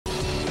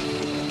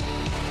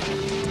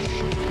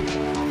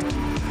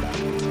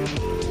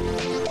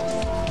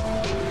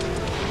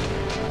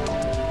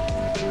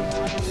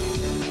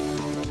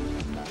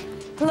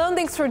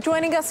Thanks for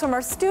joining us from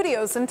our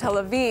studios in Tel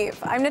Aviv.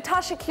 I'm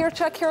Natasha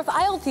Kirchuk here with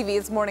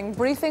ILTV's morning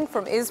briefing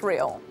from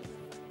Israel.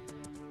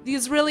 The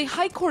Israeli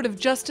High Court of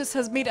Justice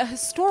has made a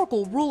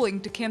historical ruling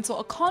to cancel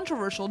a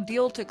controversial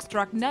deal to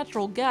extract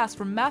natural gas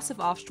from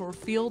massive offshore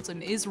fields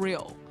in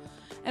Israel.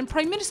 And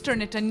Prime Minister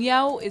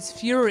Netanyahu is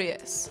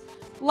furious.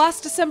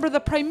 Last December,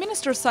 the Prime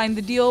Minister signed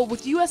the deal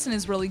with US and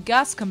Israeli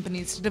gas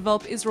companies to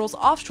develop Israel's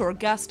offshore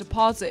gas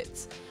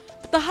deposits.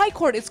 But the High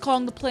Court is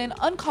calling the plan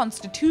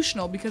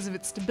unconstitutional because of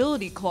its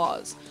stability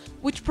clause,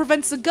 which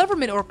prevents the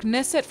government or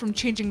Knesset from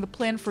changing the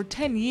plan for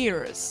 10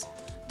 years.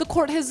 The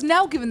court has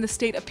now given the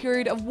state a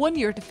period of 1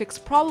 year to fix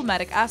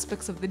problematic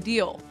aspects of the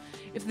deal.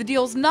 If the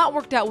deal is not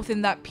worked out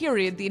within that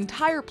period, the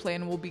entire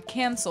plan will be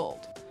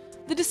cancelled.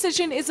 The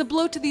decision is a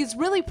blow to the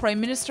Israeli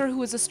Prime Minister,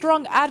 who is a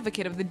strong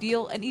advocate of the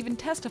deal and even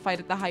testified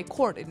at the High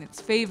Court in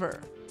its favor.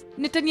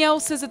 Netanyahu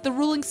says that the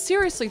ruling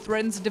seriously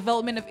threatens the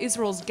development of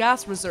Israel's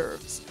gas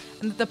reserves,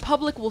 and that the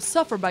public will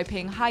suffer by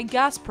paying high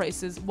gas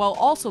prices while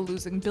also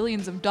losing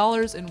billions of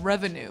dollars in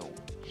revenue.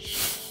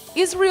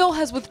 Israel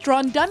has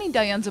withdrawn Danny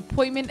Dayan's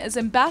appointment as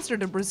ambassador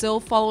to Brazil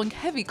following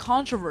heavy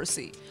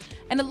controversy,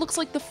 and it looks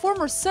like the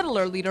former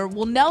settler leader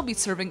will now be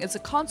serving as a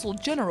consul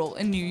general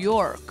in New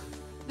York.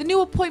 The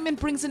new appointment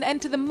brings an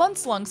end to the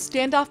months-long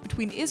standoff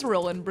between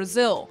Israel and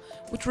Brazil,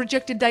 which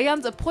rejected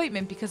Dayan's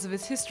appointment because of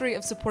his history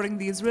of supporting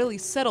the Israeli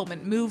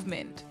settlement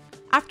movement.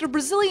 After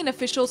Brazilian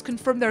officials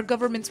confirmed their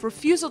government's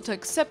refusal to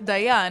accept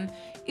Dayan,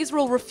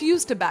 Israel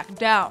refused to back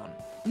down.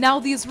 Now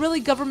the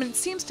Israeli government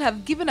seems to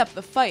have given up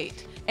the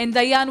fight, and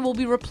Dayan will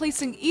be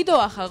replacing Ido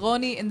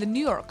Aharoni in the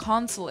New York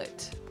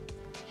consulate.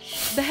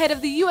 The head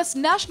of the U.S.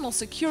 National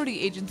Security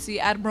Agency,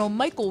 Admiral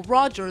Michael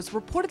Rogers,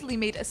 reportedly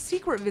made a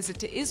secret visit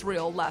to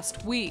Israel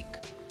last week.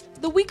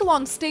 The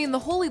week-long stay in the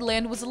Holy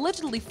Land was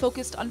allegedly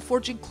focused on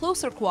forging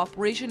closer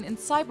cooperation in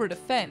cyber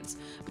defense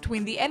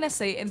between the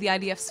NSA and the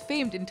IDF's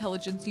famed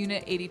intelligence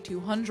unit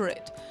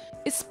 8200,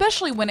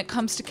 especially when it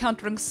comes to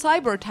countering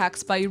cyber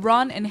attacks by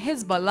Iran and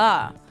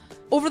Hezbollah.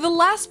 Over the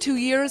last 2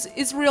 years,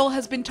 Israel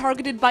has been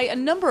targeted by a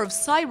number of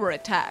cyber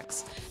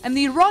attacks, and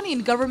the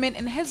Iranian government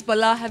and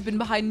Hezbollah have been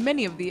behind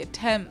many of the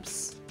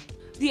attempts.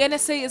 The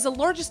NSA is the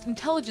largest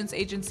intelligence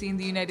agency in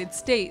the United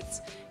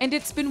States, and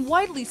it's been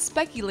widely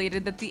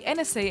speculated that the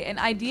NSA and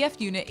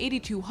IDF Unit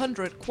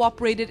 8200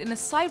 cooperated in a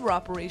cyber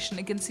operation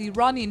against the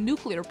Iranian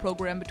nuclear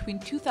program between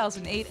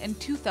 2008 and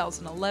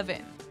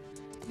 2011.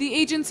 The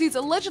agencies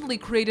allegedly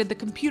created the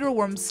computer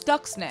worm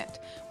Stuxnet,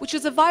 which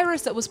is a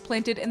virus that was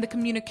planted in the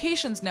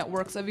communications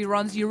networks of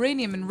Iran's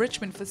uranium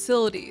enrichment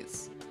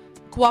facilities.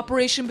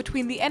 Cooperation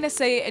between the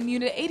NSA and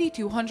Unit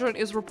 8200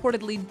 is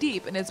reportedly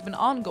deep and has been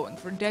ongoing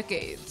for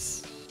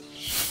decades.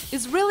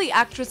 Israeli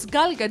actress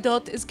Gal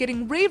Gadot is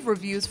getting rave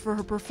reviews for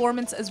her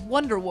performance as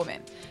Wonder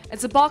Woman,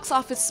 as the box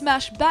office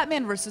smash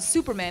Batman vs.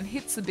 Superman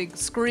hits the big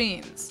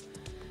screens.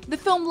 The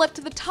film leapt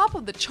to the top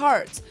of the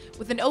charts,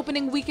 with an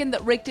opening weekend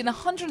that raked in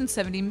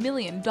 $170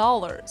 million,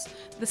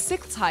 the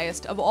sixth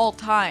highest of all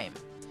time.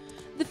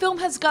 The film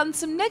has gotten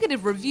some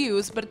negative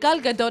reviews, but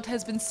Gal Gadot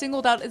has been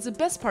singled out as the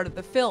best part of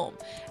the film,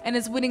 and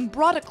is winning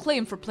broad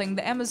acclaim for playing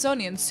the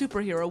Amazonian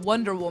superhero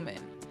Wonder Woman.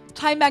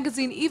 Time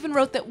magazine even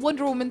wrote that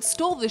Wonder Woman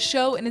stole the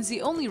show and is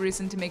the only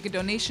reason to make a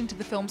donation to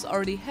the film's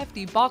already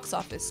hefty box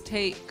office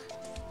take.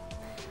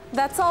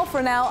 That's all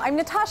for now. I'm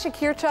Natasha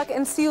Kirchuk,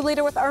 and see you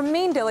later with our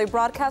main daily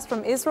broadcast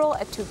from Israel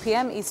at 2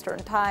 p.m. Eastern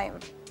Time.